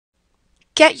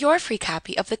Get your free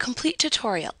copy of the complete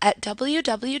tutorial at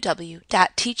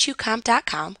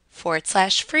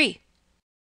www.teachucomp.com/free.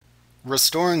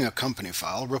 Restoring a company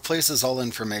file replaces all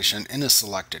information in a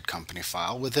selected company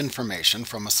file with information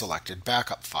from a selected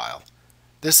backup file.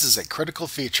 This is a critical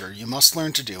feature you must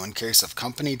learn to do in case of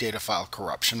company data file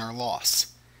corruption or loss.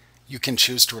 You can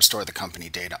choose to restore the company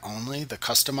data only, the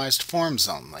customized forms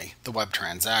only, the web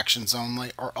transactions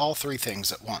only, or all three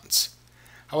things at once.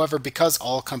 However, because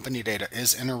all company data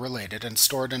is interrelated and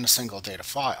stored in a single data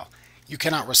file, you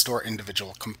cannot restore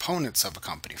individual components of a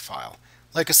company file,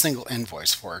 like a single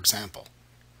invoice, for example.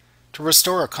 To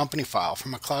restore a company file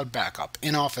from a cloud backup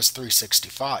in Office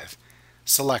 365,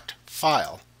 select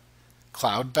File,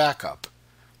 Cloud Backup,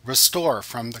 Restore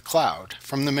from the Cloud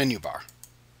from the menu bar.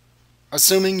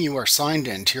 Assuming you are signed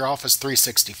in to your Office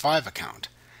 365 account,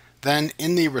 then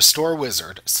in the Restore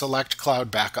wizard, select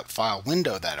Cloud Backup File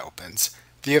window that opens.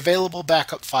 The available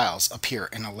backup files appear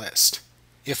in a list.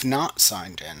 If not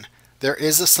signed in, there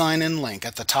is a sign-in link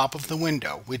at the top of the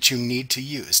window which you need to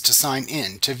use to sign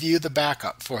in to view the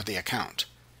backup for the account.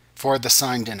 For the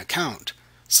signed-in account,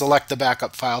 select the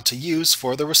backup file to use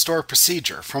for the restore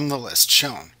procedure from the list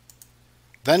shown.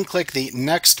 Then click the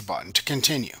Next button to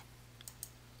continue.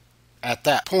 At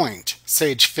that point,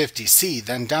 Sage 50C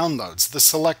then downloads the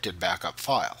selected backup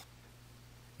file.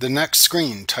 The next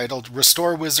screen, titled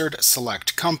Restore Wizard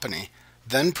Select Company,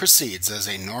 then proceeds as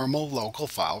a normal local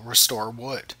file restore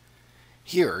would.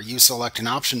 Here, you select an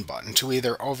option button to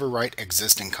either overwrite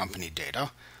existing company data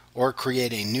or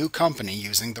create a new company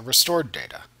using the restored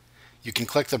data. You can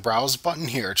click the Browse button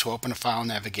here to open a file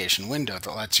navigation window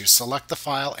that lets you select the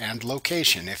file and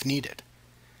location if needed.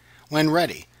 When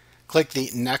ready, click the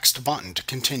Next button to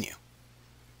continue.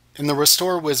 In the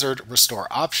Restore Wizard Restore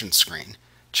Options screen,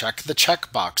 check the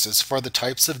check boxes for the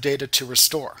types of data to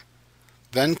restore.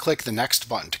 Then click the Next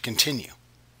button to continue.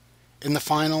 In the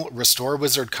final Restore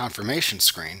Wizard confirmation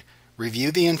screen,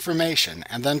 review the information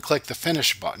and then click the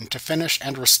Finish button to finish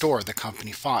and restore the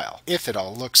company file, if it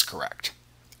all looks correct.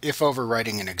 If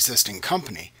overwriting an existing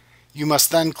company, you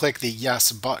must then click the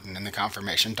Yes button in the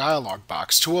confirmation dialog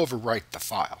box to overwrite the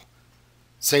file.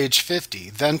 Sage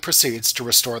 50 then proceeds to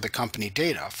restore the company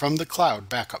data from the cloud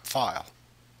backup file.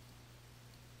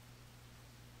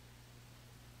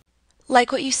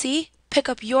 Like what you see? Pick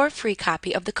up your free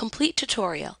copy of the complete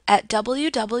tutorial at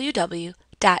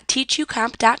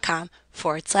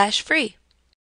www.teachucomp.com/free.